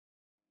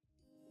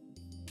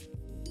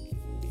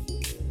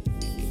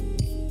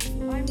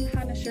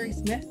Anna Sherry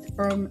Smith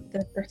from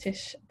the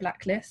British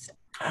Blacklist.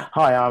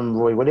 Hi, I'm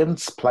Roy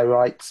Williams,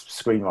 playwright,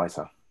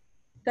 screenwriter.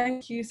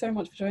 Thank you so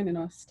much for joining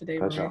us today,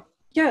 Pleasure. Roy.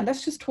 Yeah,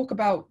 let's just talk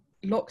about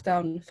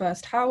lockdown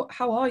first. How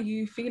are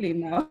you feeling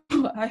now?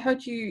 I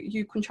heard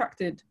you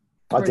contracted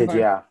I did, coronavirus.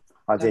 yeah.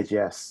 I did,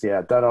 yes.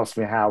 Yeah. Don't ask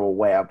me how or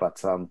where,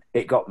 but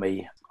it got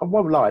me. I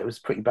won't lie, it was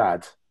pretty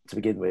bad to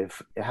begin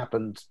with. It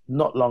happened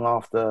not long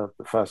after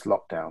the first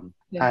lockdown.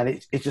 Yeah. And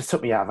it just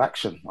took me out of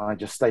action. I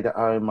just stayed at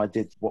home. I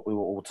did what we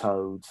were all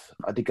told.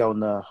 I did go on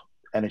the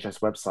NHS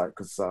website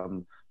because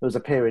there was a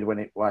period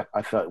when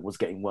I felt it was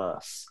getting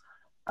worse.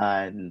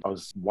 And I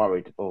was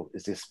worried, oh,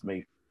 is this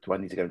me? Do I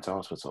need to go into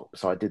hospital?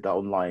 So I did that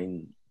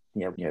online,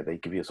 they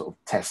give you a sort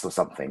of test or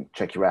something,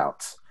 check you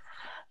out.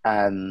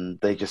 And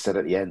they just said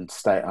at the end,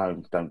 stay at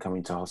home, don't come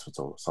into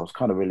hospital. So I was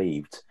kind of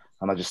relieved.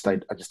 And I just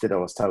did what I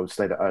was told,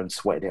 stayed at home,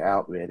 sweated it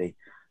out really,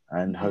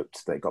 and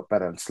hoped that it got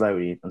better. And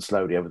slowly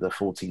over the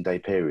 14-day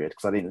period,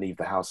 because I didn't leave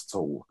the house at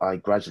all, I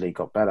gradually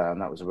got better,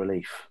 and that was a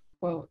relief.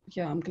 Well,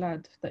 yeah, I'm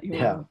glad that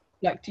you're,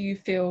 do you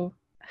feel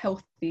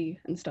healthy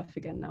and stuff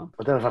again now?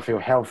 I don't know if I feel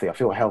healthy. I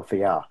feel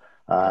healthier.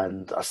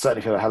 And I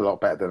certainly feel a hell of a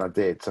lot better than I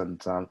did.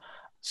 And as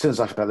soon as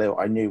I felt ill,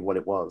 I knew what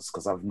it was,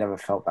 because I've never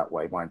felt that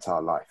way my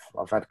entire life.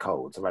 I've had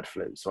colds, I've had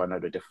flu, so I know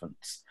the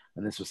difference.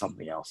 And this was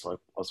something else. So I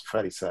was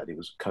fairly certain it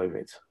was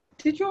COVID.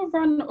 Did your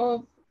run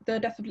of the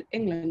Death of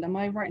England, am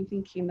I right in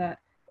thinking that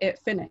it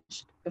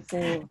finished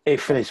before? It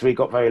finished. We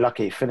got very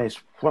lucky. It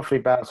finished roughly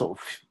about sort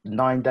of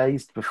 9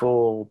 days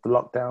before the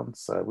lockdown.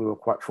 So we were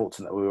quite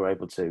fortunate that we were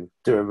able to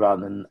do a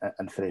run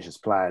and finish as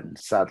planned.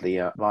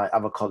 Sadly, my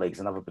other colleagues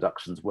and other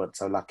productions weren't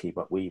so lucky,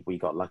 but we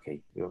got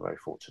lucky. We were very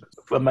fortunate.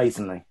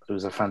 Amazingly, it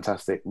was a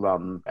fantastic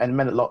run and it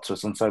meant a lot to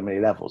us on so many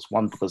levels.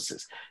 One, because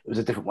it was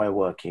a different way of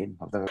working.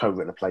 I've never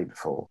co-written a play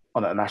before.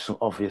 On a national,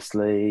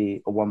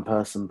 obviously, a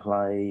one-person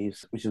play,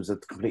 which was a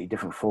completely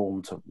different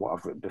form to what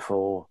I've written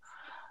before.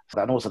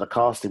 And also the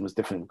casting was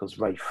different because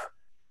Rafe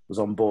was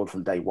on board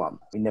from day one.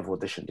 We never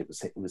auditioned. It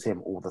was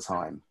him all the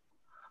time.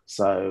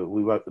 So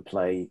we wrote the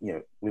play,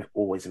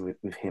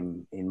 with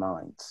him in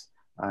mind.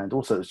 And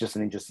also it was just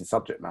an interesting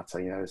subject matter.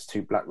 There's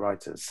two black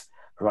writers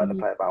who write a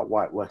play about a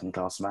white working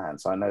class man.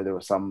 So I know there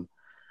were some,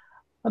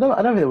 I don't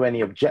think there were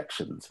any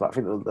objections, but I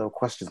think there were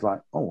questions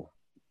like,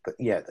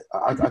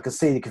 I could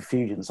see the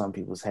confusion in some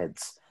people's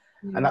heads.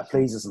 Yeah. And that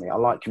pleases me. I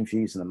like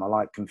confusing them. I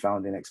like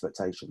confounding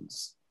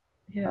expectations.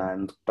 Yeah.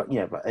 But at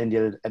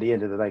the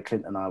end of the day,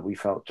 Clint and I, we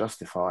felt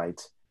justified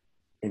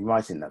in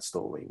writing that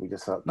story. We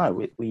just felt, no,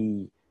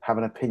 we have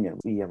an opinion.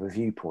 We have a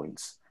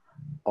viewpoint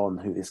on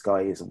who this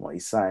guy is and what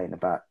he's saying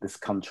about this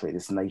country,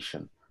 this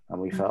nation. And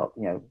we felt,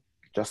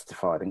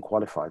 justified and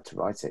qualified to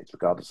write it,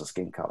 regardless of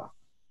skin colour.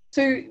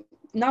 So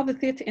now the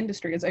theatre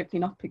industry is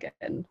opening up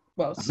again,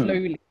 well,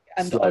 slowly.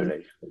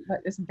 Slowly.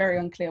 It's very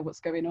unclear what's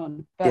going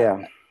on. But,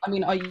 yeah. I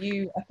mean, are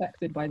you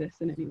affected by this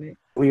in any way?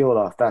 We all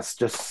are. That's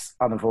just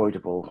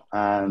unavoidable.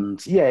 And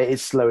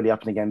it's slowly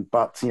up and again.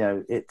 But,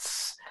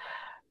 it's,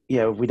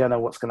 we don't know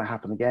what's going to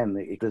happen again.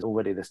 There's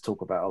already this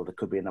talk about, there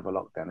could be another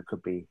lockdown. It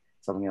could be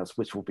something else,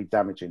 which will be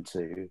damaging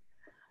to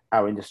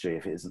our industry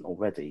if it isn't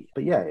already.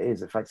 But it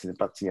is affecting it.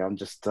 But, I'm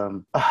just,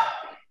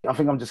 I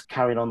think I'm just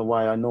carrying on the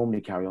way I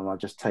normally carry on. I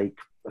just take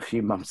a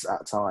few months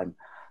at a time.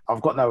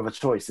 I've got no other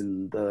choice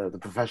in the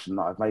profession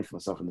that I've made for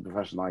myself and the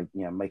profession I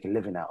make a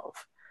living out of.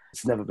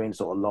 It's never been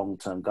sort of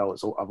long-term goal.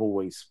 I've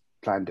always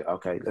planned it.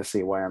 Okay, let's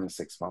see where I am in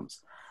 6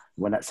 months.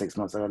 When that 6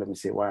 months, let me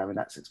see where I am in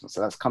that 6 months.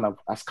 So that's kind of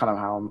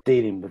how I'm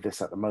dealing with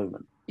this at the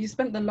moment. You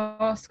spent the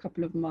last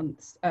couple of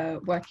months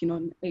working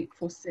on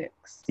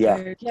 846. Yeah.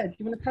 So, do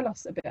you want to tell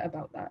us a bit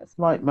about that?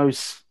 Like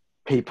most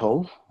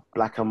people,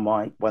 black and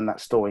white, when that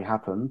story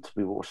happened,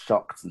 we were all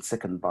shocked and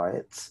sickened by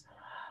it.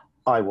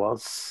 I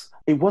was.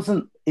 It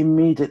wasn't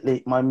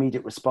my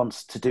immediate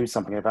response to do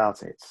something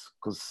about it,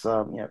 because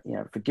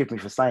forgive me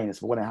for saying this,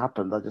 but when it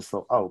happened, I just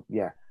thought, oh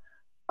yeah,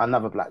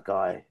 another black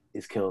guy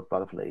is killed by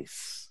the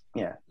police.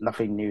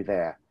 Nothing new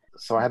there.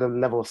 So I had a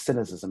level of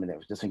cynicism in it,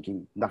 just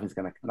thinking nothing's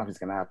gonna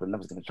happen,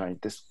 nothing's gonna change.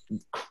 This,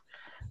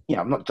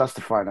 I'm not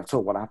justifying at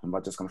all what happened,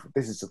 but just kind of,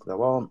 this is just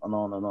go on and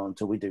on and on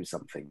until we do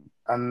something,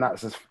 and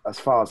that's as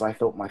far as I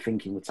thought my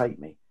thinking would take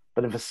me.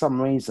 But then for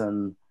some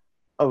reason,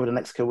 over the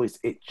next couple of weeks,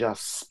 it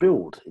just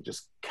spilled. It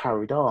just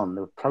carried on.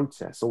 There were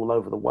protests all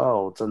over the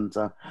world, and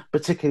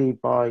particularly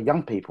by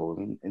young people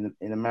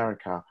in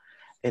America,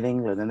 in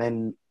England, and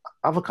then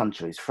other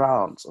countries,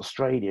 France,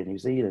 Australia, New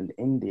Zealand,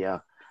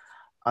 India.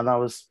 And I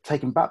was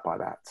taken back by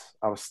that.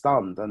 I was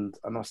stunned, and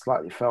I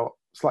felt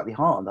slightly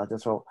hardened. I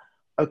just felt,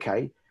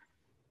 okay,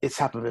 it's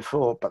happened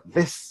before, but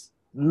this,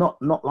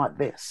 not like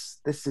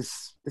this. This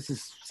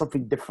is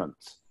something different.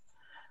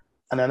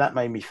 And then that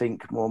made me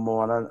think more and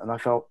more. And I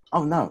felt,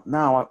 oh no,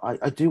 now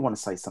I do want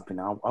to say something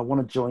now. I want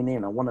to join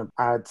in. I want to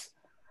add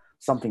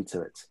something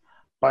to it.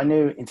 But I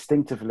knew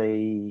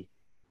instinctively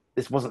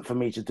this wasn't for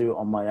me to do it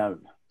on my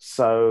own.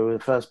 So the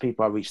first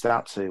people I reached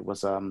out to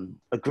was a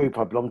group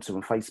I belonged to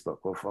on Facebook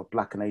of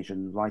Black and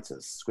Asian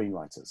writers,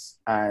 screenwriters.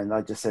 And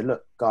I just said,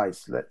 look,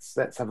 guys,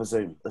 let's have a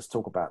Zoom. Let's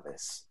talk about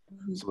this.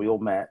 Mm-hmm. So we all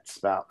met,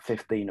 about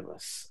 15 of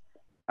us.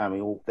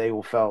 and they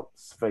all felt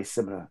very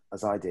similar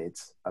as I did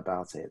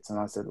about it. And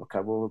I said, okay,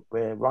 well,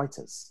 we're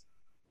writers.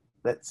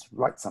 Let's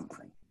write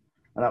something.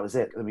 And that was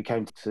it. And we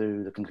came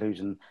to the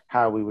conclusion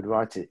how we would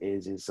write it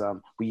is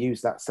we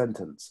use that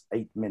sentence,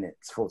 8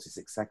 minutes,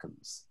 46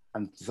 seconds,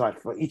 and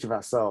decide for each of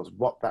ourselves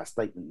what that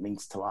statement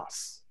means to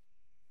us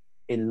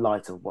in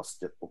light of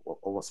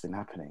what's been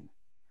happening.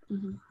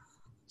 Mm-hmm.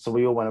 So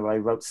we all went away,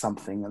 wrote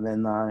something, and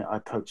then I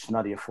approached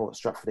Nadia Fort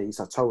Stratford East.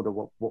 I told her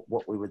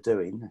what we were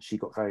doing. She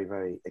got very,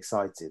 very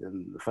excited.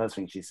 And the first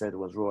thing she said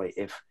was, Roy,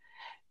 if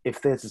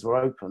theatres were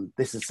open,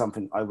 this is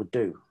something I would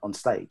do on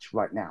stage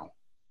right now.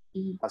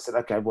 Mm-hmm. I said,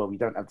 okay, well, we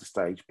don't have the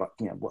stage, but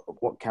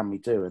what can we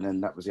do? And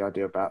then that was the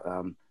idea about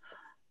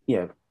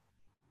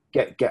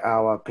get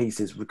our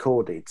pieces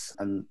recorded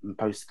and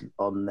posted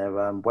on their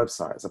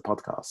website as a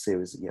podcast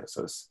series.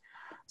 So it's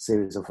a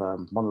series of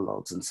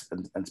monologues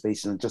and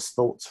speeches and just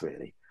thoughts,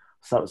 really.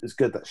 So it was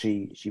good that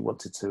she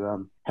wanted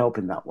to help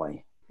in that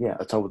way. Yeah,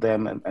 I told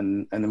them,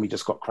 and then we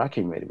just got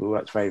cracking. Really, we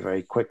worked very,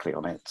 very quickly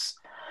on it.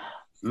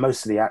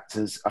 Most of the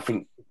actors, I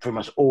think, pretty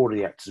much all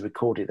the actors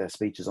recorded their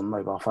speeches on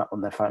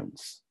on their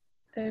phones.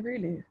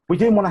 Really? We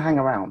didn't want to hang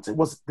around.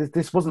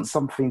 This wasn't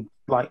something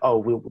like, oh,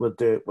 we'll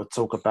do it, we'll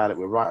talk about it,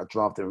 we'll write a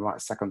draft, and write a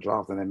second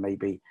draft, and then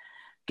maybe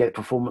get it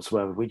performance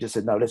wherever. We just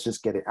said, no, let's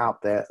just get it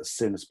out there as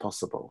soon as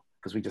possible,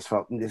 because we just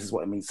felt this is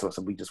what it means to us,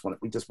 and we just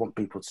want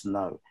people to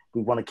know.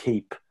 We want to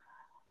keep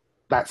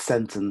that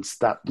sentence,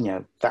 that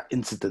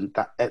incident,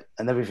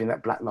 and everything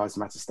that Black Lives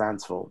Matter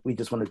stands for. We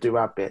just want to do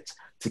our bit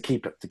to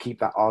keep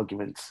that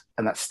argument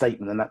and that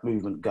statement and that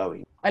movement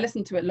going. I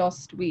listened to it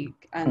last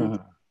week, and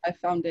I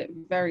found it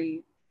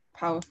very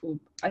powerful.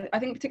 I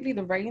think particularly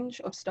the range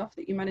of stuff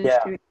that you managed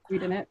to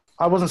include in it.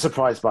 I wasn't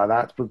surprised by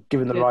that, but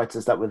given the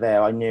writers that were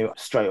there, I knew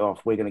straight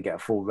off we're going to get a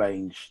full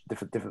range,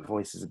 different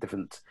voices and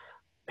different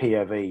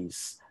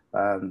POVs,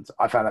 and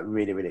I found that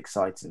really, really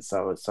exciting.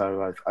 So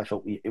I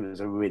thought it was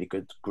a really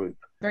good group.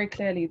 Very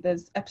clearly,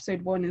 there's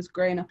episode 1 is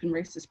growing up in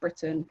racist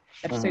Britain,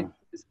 episode 2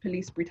 is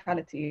police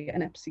brutality,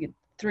 and episode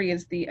 3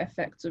 is the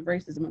effects of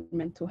racism on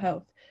mental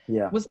health.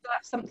 Yeah. Was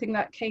that something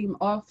that came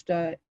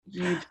after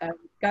you'd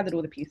gathered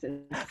all the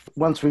pieces?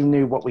 Once we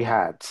knew what we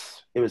had,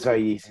 it was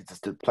very easy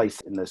to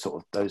place it in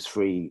those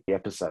 3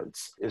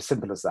 episodes. It was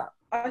simple as that.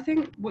 I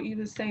think what you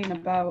were saying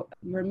about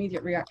your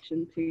immediate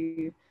reaction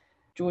to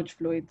George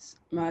Floyd's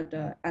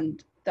murder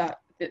and that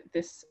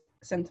this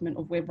sentiment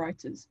of we're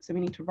writers, so we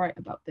need to write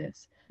about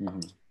this.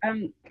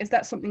 Mm-hmm. Is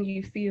that something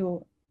you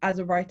feel as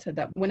a writer,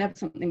 that whenever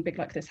something big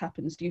like this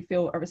happens, do you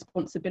feel a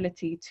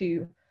responsibility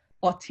to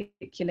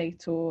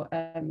articulate or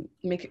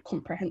make it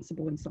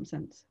comprehensible in some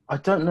sense? I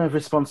don't know if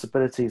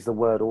responsibility is the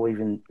word or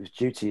even if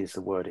duty is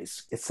the word.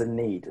 It's a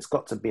need. It's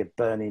got to be a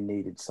burning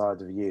need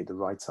inside of you, the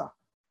writer.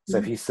 So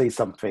if you see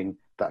something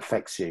that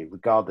affects you,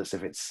 regardless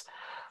if it's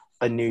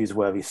a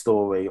newsworthy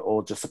story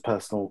or just a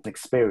personal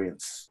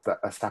experience that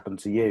has happened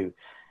to you,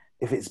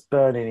 if it's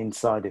burning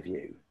inside of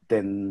you,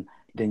 then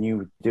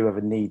you do have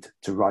a need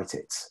to write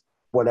it,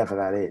 whatever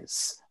that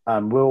is.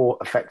 We're all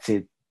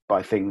affected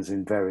by things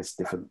in various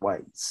different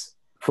ways.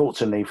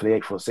 Fortunately for the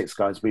 846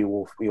 guys, we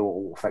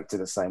all affected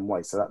the same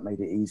way, so that made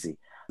it easy.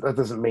 That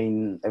doesn't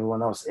mean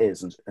everyone else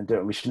is and do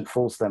it. We shouldn't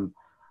force them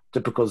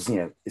just because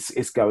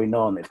it's going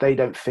on. If they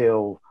don't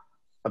feel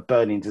a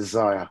burning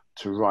desire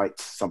to write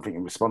something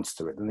in response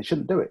to it, then they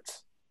shouldn't do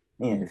it.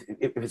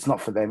 If it's not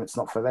for them, it's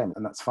not for them,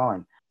 and that's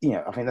fine.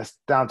 I think that's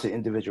down to the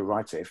individual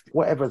writer. If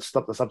whatever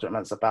the subject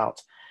matter's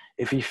about,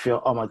 if you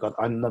feel, oh my God,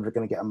 I'm never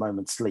going to get a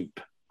moment's sleep,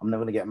 I'm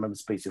never going to get a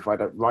moment's peace if I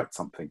don't write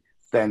something,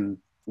 then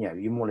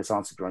you more or less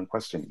answered your own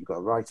question. You've got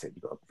to write it.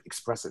 You've got to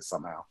express it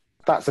somehow.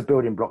 That's the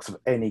building blocks of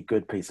any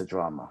good piece of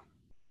drama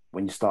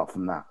when you start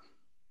from that.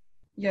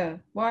 Yeah.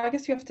 Well, I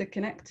guess you have to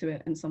connect to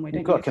it in some way, don't you?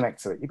 You've got to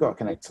connect to it. You've got to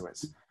connect to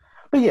it.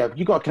 But yeah,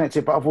 you've got to connect to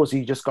it. But otherwise,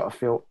 you just got to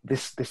feel,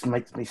 this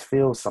makes me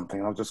feel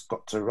something. I've just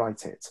got to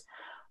write it.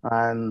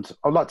 And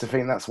I'd like to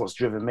think that's what's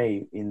driven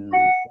me in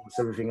almost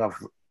everything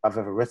I've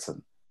ever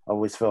written. I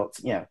always felt,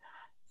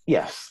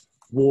 yes,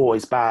 war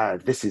is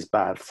bad, this is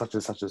bad, such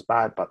and such is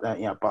bad, but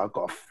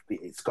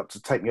it's got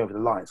to take me over the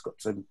line. It's got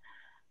to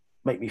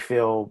make me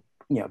feel,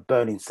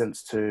 burning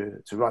sense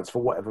to write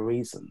for whatever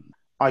reason.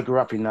 I grew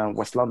up in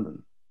West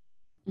London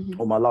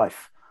all my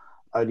life.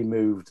 I only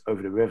moved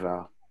over the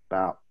river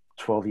about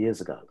 12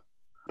 years ago.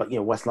 But,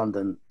 West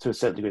London, to a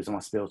certain degree, is my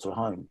spiritual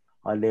home.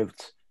 I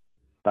lived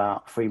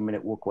about a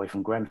 3-minute walk away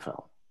from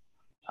Grenfell.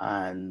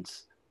 And,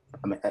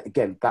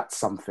 again, that's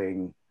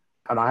something...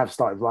 And I have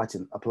started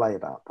writing a play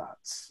about that.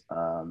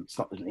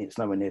 It's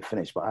nowhere near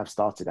finished, but I have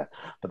started it.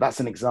 But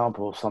that's an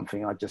example of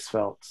something I just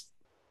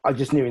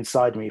knew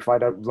inside me, if I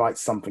don't write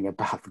something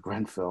about the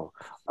Grenfell,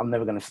 I'm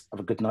never going to have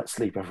a good night's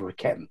sleep ever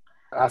again.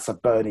 That's a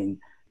burning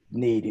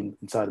need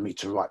inside of me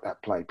to write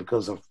that play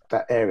because of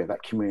that area,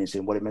 that community,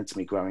 and what it meant to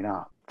me growing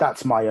up.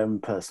 That's my own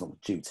personal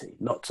duty,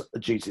 not a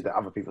duty that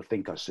other people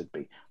think I should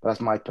be, but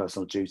that's my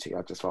personal duty.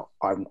 I just felt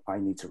I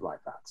need to write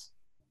that.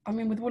 I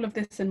mean, with all of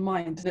this in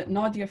mind, that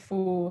Nadia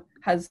Fall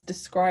has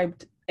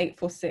described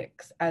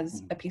 846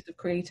 as a piece of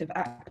creative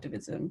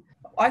activism.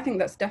 I think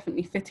that's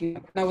definitely fitting.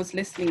 When I was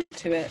listening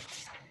to it,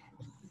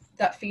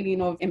 that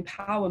feeling of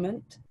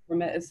empowerment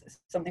from it is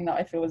something that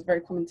I feel is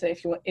very common to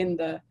if you're in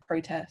the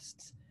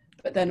protests,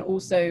 but then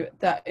also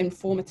that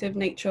informative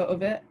nature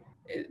of it,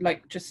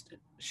 like just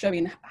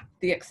showing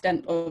the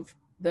extent of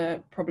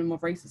the problem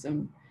of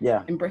racism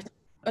in Britain.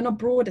 In a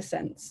broader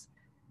sense,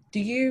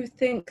 do you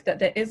think that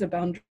there is a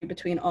boundary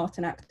between art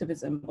and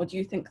activism, or do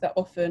you think that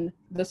often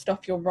the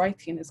stuff you're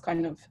writing is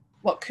kind of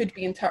what could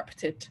be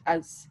interpreted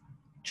as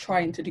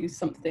trying to do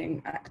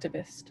something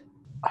activist?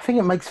 I think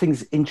it makes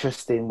things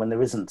interesting when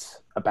there isn't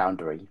a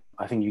boundary.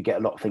 I think you get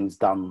a lot of things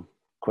done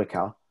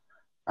quicker.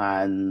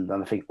 And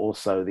I think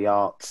also the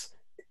art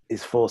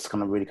is forced to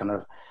kind of really kind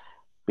of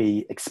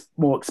be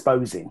more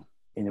exposing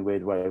in a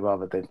weird way,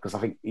 rather than, because I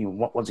think, you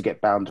know, once you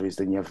get boundaries,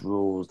 then you have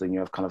rules, then you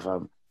have kind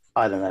of,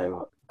 I don't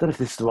know if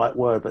this is the right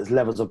word, but it's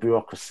levels of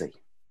bureaucracy.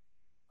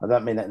 I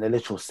don't mean that in a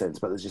literal sense,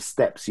 but there's just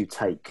steps you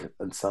take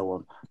and so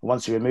on.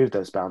 Once you remove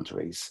those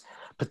boundaries,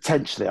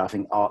 potentially I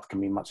think art can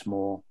be much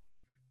more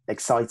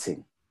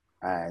exciting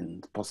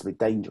and possibly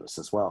dangerous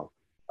as well.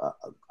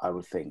 I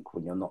would think,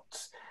 when you're not,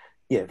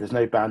 there's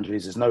no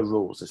boundaries, there's no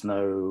rules, there's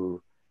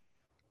no,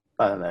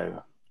 I don't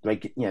know,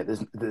 like,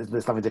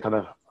 there's nothing to kind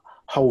of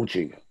hold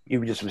you.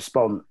 You just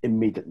respond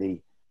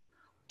immediately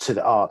to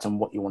the art and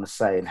what you want to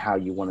say and how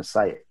you want to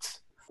say it.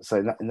 So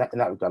in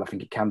that regard, I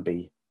think it can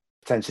be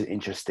potentially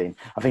interesting.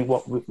 I think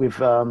what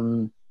with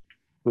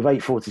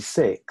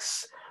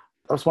 846,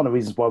 that's one of the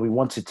reasons why we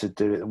wanted to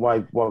do it,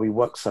 why we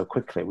worked so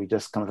quickly. We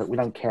just kind of, we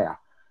don't care.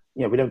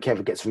 We don't care if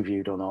it gets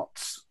reviewed or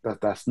not.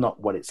 That's not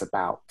what it's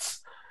about.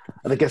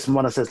 And I guess when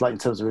one says, like, in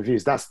terms of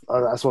reviews, that's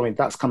what I mean.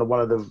 That's kind of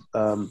one of the,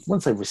 I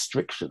wouldn't say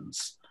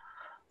restrictions.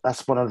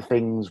 That's one of the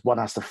things one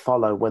has to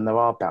follow when there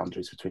are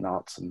boundaries between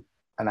arts and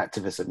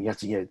activism. You have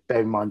to,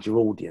 bear in mind your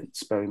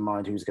audience, bear in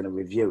mind who's going to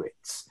review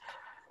it,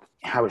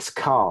 how it's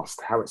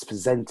cast, how it's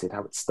presented,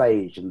 how it's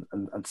staged,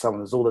 and so on.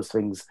 There's all those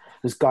things,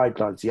 there's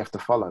guidelines you have to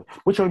follow,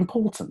 which are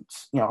important.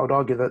 I would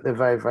argue that they're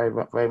very, very,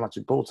 very much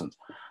important.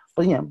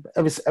 But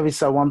every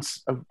so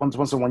once in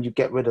a while you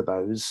get rid of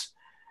those.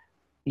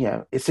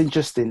 It's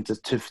interesting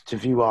to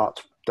view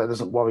art that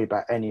doesn't worry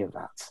about any of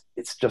that.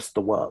 It's just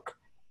the work,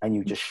 and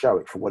you just show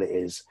it for what it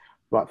is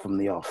right from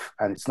the off.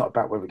 And it's not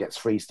about whether it gets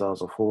 3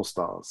 stars or 4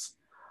 stars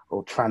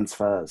or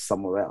transfers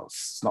somewhere else.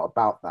 It's not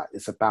about that.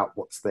 It's about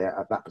what's there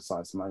at that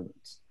precise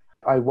moment.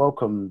 I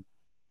welcome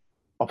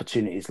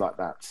opportunities like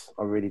that.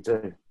 I really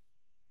do.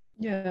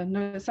 Yeah,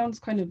 no, it sounds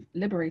kind of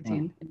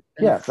liberating.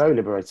 Yeah, very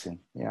liberating.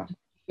 Yeah.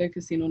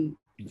 Focusing on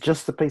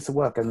just a piece of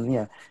work, and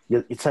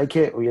you take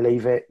it or you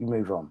leave it, you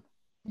move on.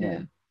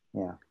 Yeah.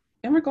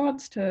 In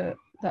regards to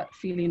that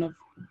feeling of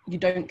you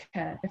don't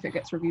care if it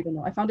gets reviewed or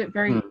not, I found it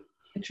very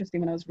interesting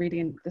when I was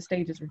reading the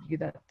Stages review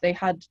that they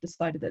had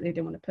decided that they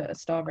didn't want to put a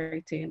star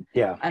rating.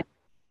 Yeah. And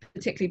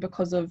particularly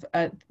because of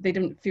they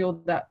didn't feel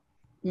that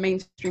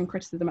mainstream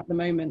criticism at the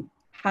moment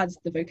has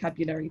the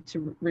vocabulary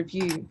to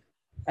review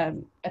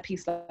a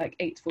piece like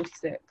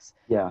 846.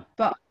 Yeah.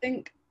 But I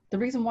think the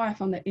reason why I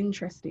found that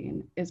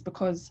interesting is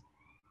because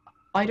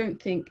I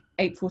don't think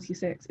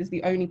 846 is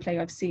the only play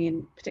I've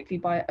seen, particularly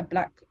by a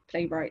Black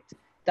playwright,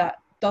 that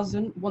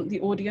doesn't want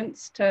the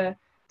audience to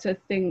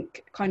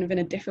think kind of in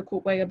a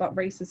difficult way about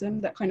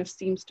racism, that kind of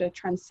seems to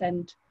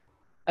transcend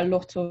a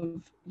lot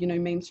of,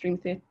 mainstream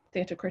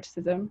theatre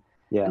criticism.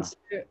 Yeah. And so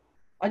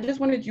I just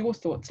wanted your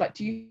thoughts. Like,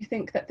 do you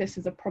think that this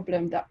is a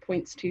problem that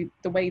points to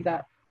the way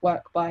that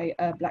work by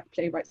Black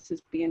playwrights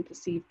is being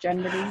perceived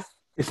generally?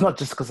 It's not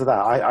just because of that.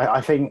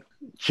 I think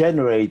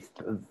generally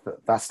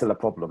that's still a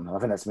problem. I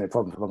think that's been a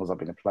problem for as long as I've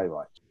been a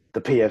playwright.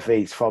 The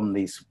POVs from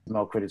these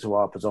male critics who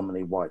are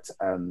predominantly white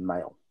and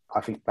male.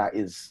 I think that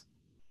is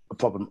a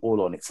problem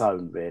all on its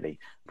own, really.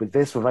 With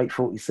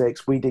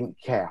 846, we didn't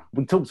care.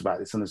 We talked about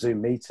this on a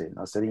Zoom meeting.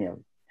 I said,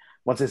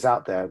 once it's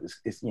out there,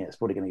 it's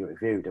probably going to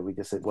get reviewed. And we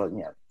just said, well,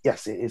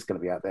 yes, it is going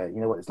to be out there. You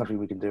know what? There's nothing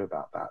we can do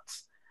about that.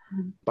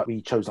 But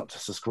we chose not to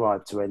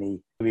subscribe to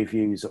any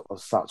reviews or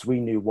such. We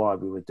knew why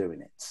we were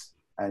doing it.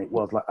 And it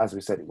was, like, as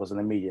we said, it was an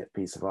immediate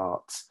piece of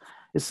art.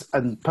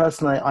 And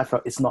personally, I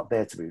felt it's not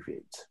there to be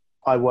reviewed.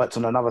 I worked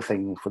on another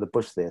thing for the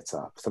Bush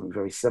Theatre, something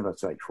very similar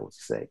to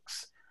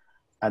 846,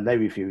 and they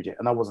reviewed it,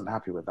 and I wasn't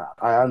happy with that.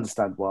 I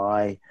understand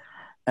why.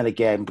 And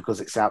again,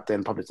 because it's out there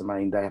in public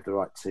domain, they have the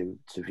right to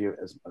view it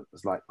as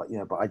like, but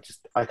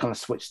I kind of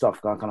switched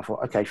off. I kind of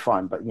thought, okay,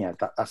 fine, but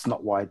that's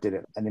not why I did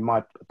it. And in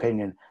my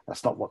opinion,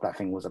 that's not what that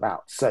thing was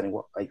about. Certainly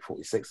what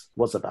 846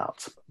 was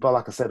about. But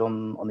like I said,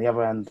 on the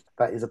other end,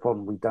 that is a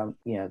problem. We don't,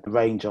 the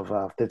range of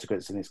theatre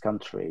critics in this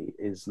country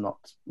is not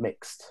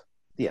mixed.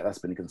 Yeah, that's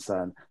been a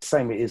concern.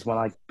 Same it is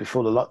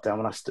before the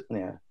lockdown,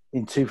 when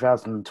in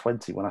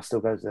 2020, when I still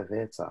go to the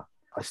theatre,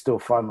 I still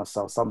find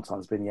myself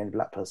sometimes being the only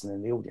Black person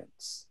in the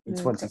audience in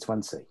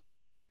 2020.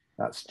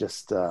 That's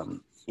just,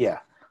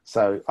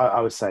 So I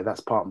would say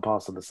that's part and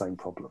parcel of the same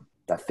problem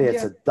that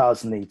theatre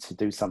does need to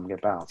do something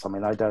about. I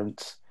mean,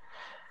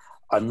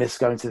 I miss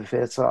going to the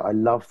theatre. I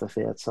love the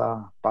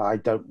theatre, but I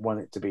don't want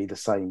it to be the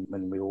same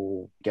when we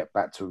all get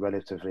back to a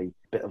relatively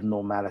bit of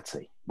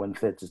normality. When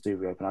theatres do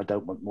reopen, I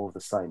don't want more of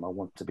the same. I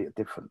want to be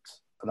different,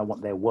 and I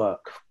want their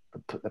work,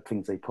 the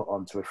things they put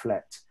on, to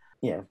reflect,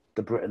 the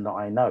Britain that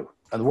I know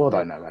and the world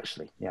I know.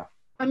 Actually, yeah.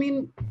 I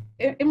mean,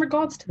 in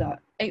regards to that,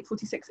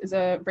 846 is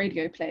a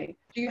radio play.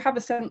 Do you have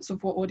a sense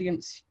of what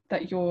audience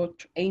that you're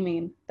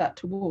aiming that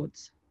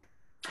towards?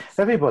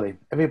 Everybody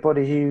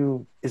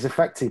who is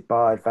affected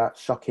by that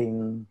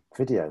shocking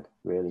video,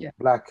 really,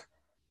 black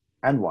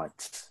and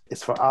white.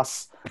 It's for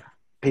us,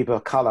 people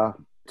of colour,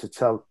 to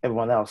tell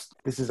everyone else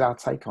this is our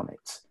take on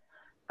it.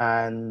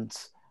 And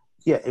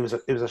yeah, it was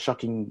a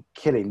shocking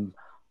killing,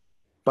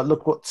 but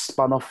look what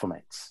spun off from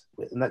it,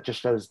 and that just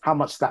shows how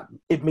much that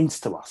it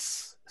means to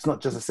us. It's not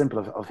just as simple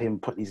of him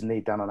putting his knee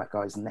down on that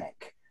guy's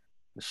neck.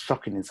 As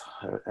shocking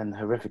and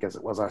horrific as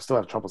it was, I still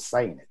have trouble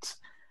saying it.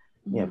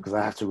 Because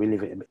I have to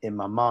relive it in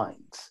my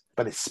mind.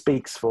 But it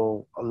speaks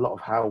for a lot of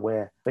how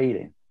we're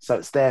feeling. So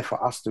it's there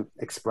for us to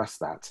express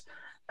that.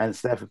 And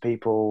it's there for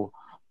people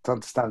to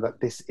understand that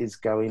this is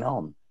going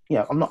on.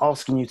 I'm not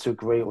asking you to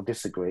agree or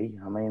disagree.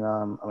 I mean,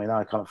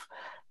 I kind of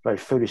very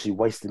foolishly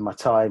wasted my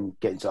time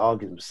getting to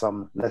arguments with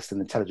some less than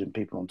intelligent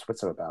people on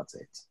Twitter about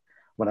it.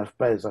 When I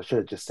suppose I should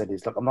have just said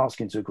is, look, I'm not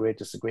asking you to agree or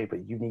disagree,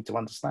 but you need to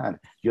understand.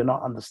 You're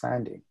not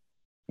understanding.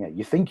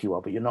 You think you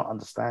are, but you're not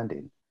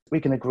understanding. We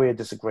can agree or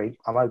disagree.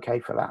 I'm okay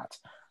for that.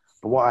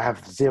 But what I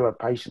have zero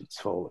patience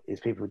for is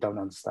people who don't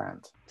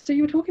understand. So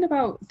you were talking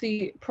about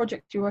the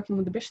project you're working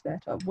with the Bish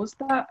Theatre. Was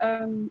that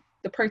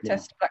the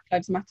protest Black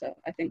Lives Matter,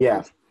 I think?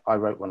 Yeah, I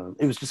wrote one of them.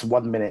 It was just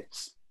 1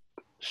 minute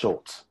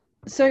short.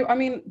 So, I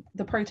mean,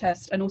 the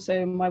protest and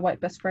also My White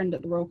Best Friend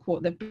at the Royal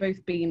Court, they've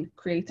both been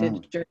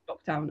created during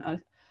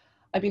lockdown.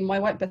 I mean, My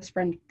White Best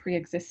Friend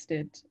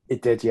pre-existed.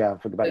 It did, yeah,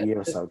 for about a year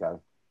or so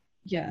ago.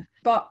 Yeah,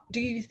 but do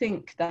you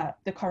think that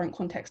the current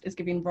context is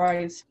giving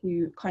rise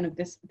to kind of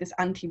this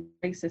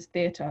anti-racist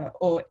theatre,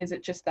 or is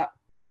it just that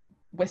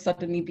we're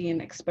suddenly being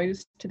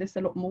exposed to this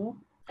a lot more?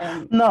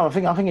 No, I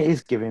think it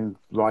is giving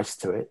rise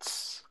to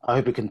it. I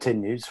hope it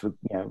continues.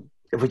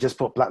 If we just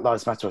put Black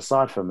Lives Matter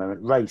aside for a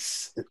moment,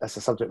 race as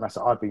a subject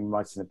matter I've been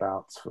writing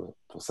about for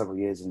several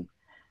years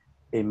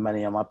in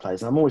many of my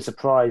plays, and I'm always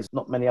surprised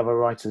not many other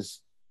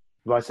writers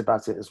write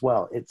about it as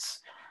well.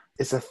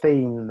 It's a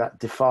theme that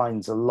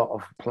defines a lot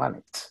of the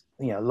planet.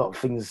 A lot of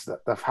things that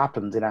have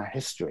happened in our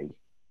history,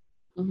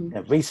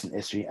 recent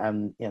history,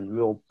 and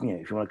real.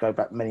 If you want to go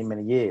back many,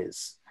 many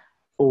years,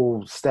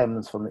 all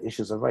stems from the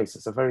issues of race.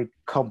 It's a very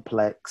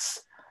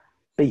complex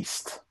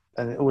beast,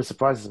 and it always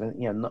surprises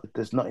me.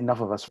 There's not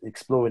enough of us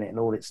exploring it in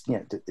all its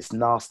its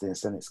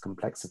nastiness and its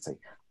complexity.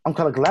 I'm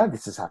kind of glad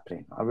this is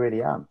happening. I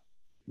really am.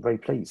 Very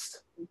pleased.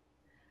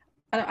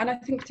 And I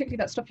think particularly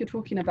that stuff you're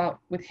talking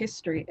about with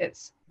history,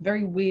 it's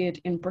very weird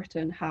in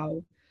Britain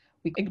how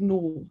we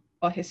ignore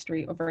our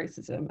history of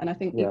racism. And I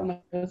think even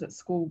when I was at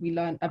school, we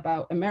learned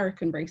about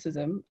American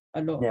racism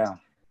a lot,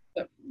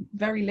 but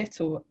very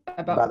little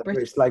about the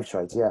British slave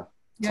trades.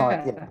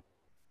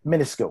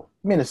 Minuscule,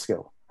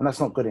 and that's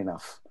not good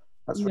enough.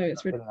 It's really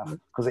good enough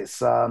because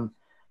it's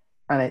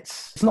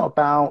not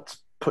about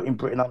putting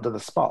Britain under the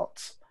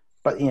spot,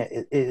 but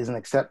it is an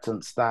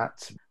acceptance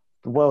that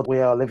the world we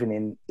are living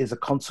in is a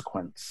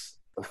consequence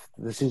of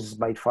decisions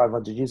made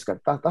 500 years ago.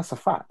 That's a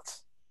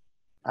fact.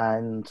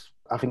 And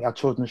I think our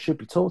children should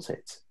be taught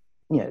it.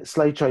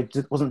 Slave trade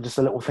wasn't just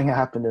a little thing that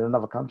happened in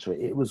another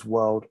country. It was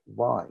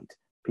worldwide.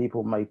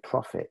 People made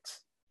profit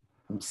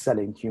from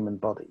selling human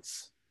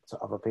bodies to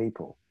other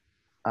people.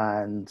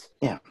 And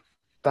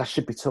that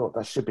should be taught.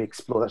 That should be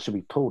explored. That should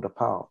be pulled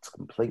apart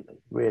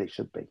completely. Really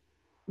should be.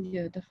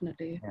 Yeah,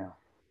 definitely. Yeah.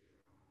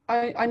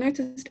 I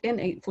noticed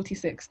in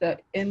 846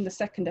 that in the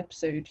second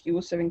episode, you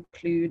also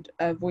include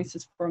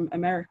voices from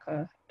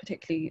America,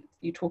 particularly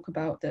you talk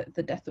about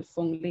the death of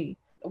Fong Lee.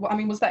 I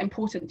mean, was that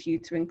important to you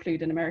to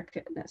include an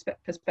American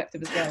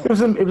perspective as well?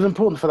 It was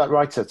important for that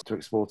writer to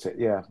export it.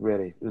 Yeah,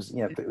 really. It was,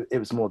 it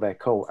was more their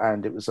call.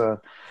 And it was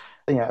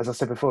as I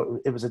said before,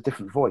 it was a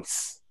different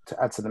voice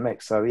to add to the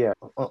mix. So yeah,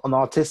 on an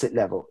artistic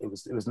level, it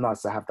was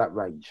nice to have that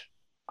range.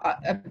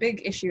 A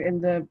big issue in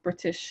the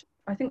British,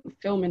 I think,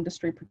 film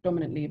industry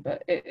predominantly,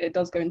 but it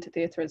does go into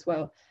theatre as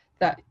well,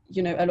 that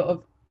a lot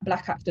of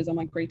black actors are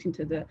migrating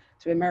to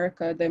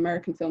America, the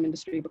American film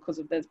industry, because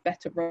there's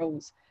better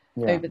roles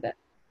over there.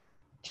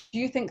 Do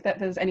you think that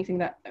there's anything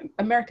that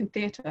American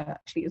theatre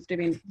actually is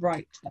doing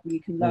right that we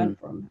can learn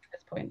from at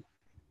this point?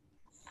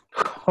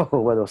 Oh,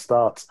 where do I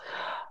start?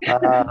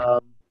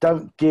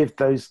 Don't give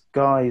those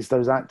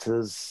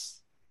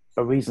actors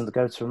a reason to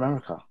go to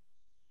America.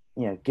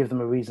 Give them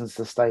a reason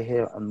to stay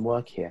here and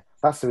work here.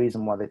 That's the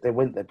reason why they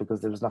went there,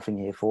 because there was nothing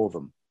here for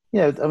them.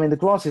 I mean, the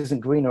grass isn't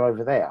greener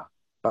over there,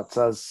 but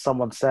as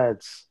someone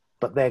said,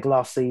 but their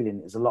glass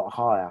ceiling is a lot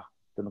higher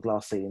than the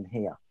glass ceiling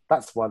here.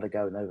 That's why they're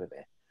going over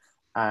there.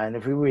 And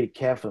if we really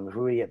care for them, if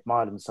we really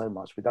admire them so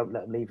much, we don't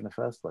let them leave in the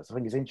first place. I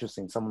think it's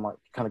interesting, someone like,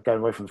 kind of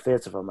going away from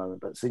theatre for a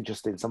moment, but it's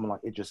interesting, someone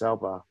like Idris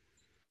Elba,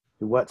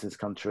 who worked in this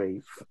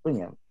country,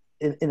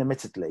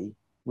 intermittently,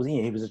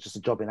 he was just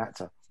a jobbing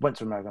actor. Went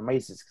to America,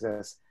 made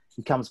success.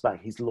 He comes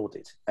back, he's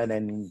lauded, and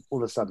then all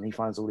of a sudden he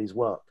finds all his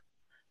work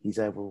he's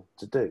able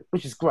to do,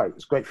 which is great.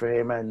 It's great for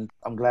him, and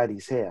I'm glad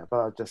he's here. But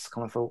I just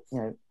kind of thought,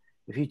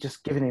 if you'd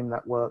just given him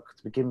that work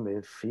to begin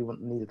with, he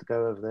wouldn't need to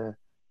go over there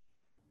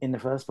in the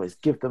first place.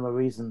 Give them a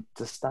reason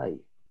to stay.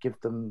 Give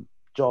them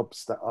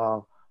jobs that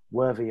are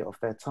worthy of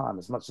their time,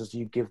 as much as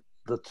you give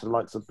to the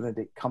likes of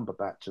Benedict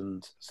Cumberbatch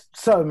and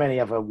so many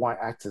other white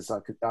actors I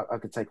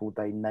could take all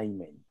day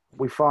naming.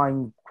 We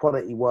find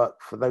quality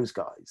work for those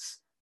guys,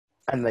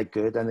 and they're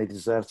good and they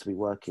deserve to be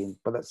working.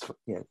 But let's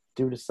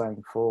do the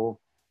same for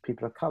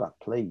people of colour,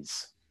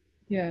 please.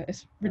 Yeah,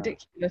 it's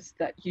ridiculous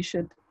that you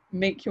should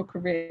make your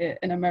career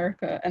in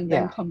America and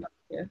then come back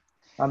here.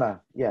 I know.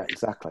 Yeah,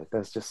 exactly.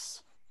 There's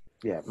just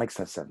it makes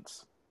no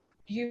sense.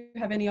 Do you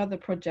have any other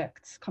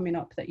projects coming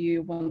up that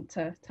you want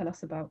to tell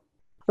us about?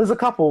 There's a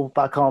couple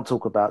that I can't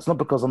talk about. It's not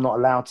because I'm not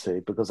allowed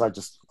to, because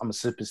I'm a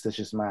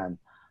superstitious man.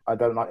 I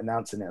don't like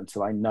announcing it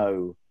until I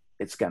know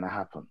it's going to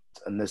happen.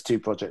 And there's 2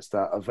 projects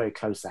that are very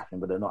close to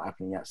happening, but they're not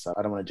happening yet. So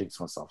I don't want to jinx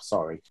myself.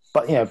 Sorry.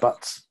 But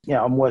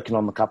I'm working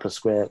on a couple of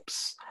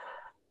scripts,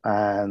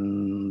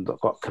 and I've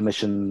got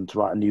commissioned to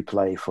write a new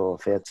play for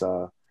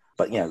theatre.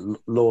 But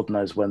Lord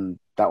knows when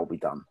that will be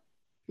done.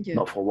 Yeah.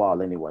 Not for a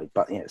while anyway.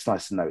 But it's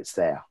nice to know it's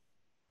there.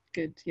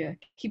 Good. Yeah.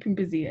 Keep him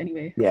busy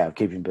anyway. Yeah,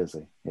 keep him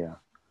busy. Yeah.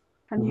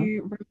 Can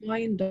you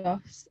remind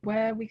us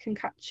where we can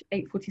catch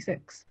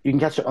 846? You can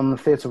catch it on the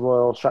Theatre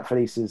Royal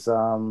Stratford East's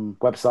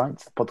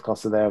website. The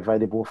podcasts are there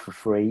available for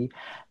free.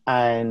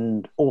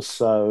 And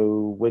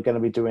also, we're going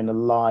to be doing a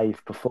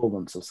live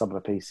performance of some of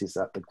the pieces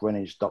at the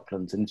Greenwich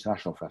Docklands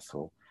International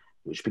Festival,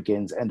 which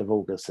begins end of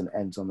August and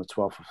ends on the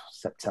 12th of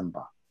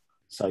September.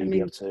 So you'll be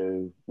able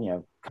to,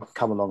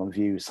 come along and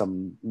view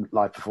some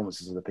live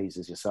performances of the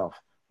pieces yourself,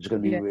 which is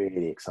going to be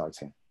really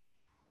exciting.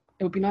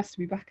 It would be nice to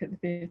be back at the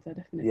theatre,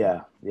 definitely.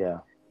 Yeah.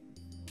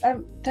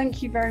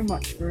 Thank you very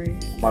much, Roo.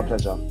 My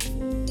pleasure.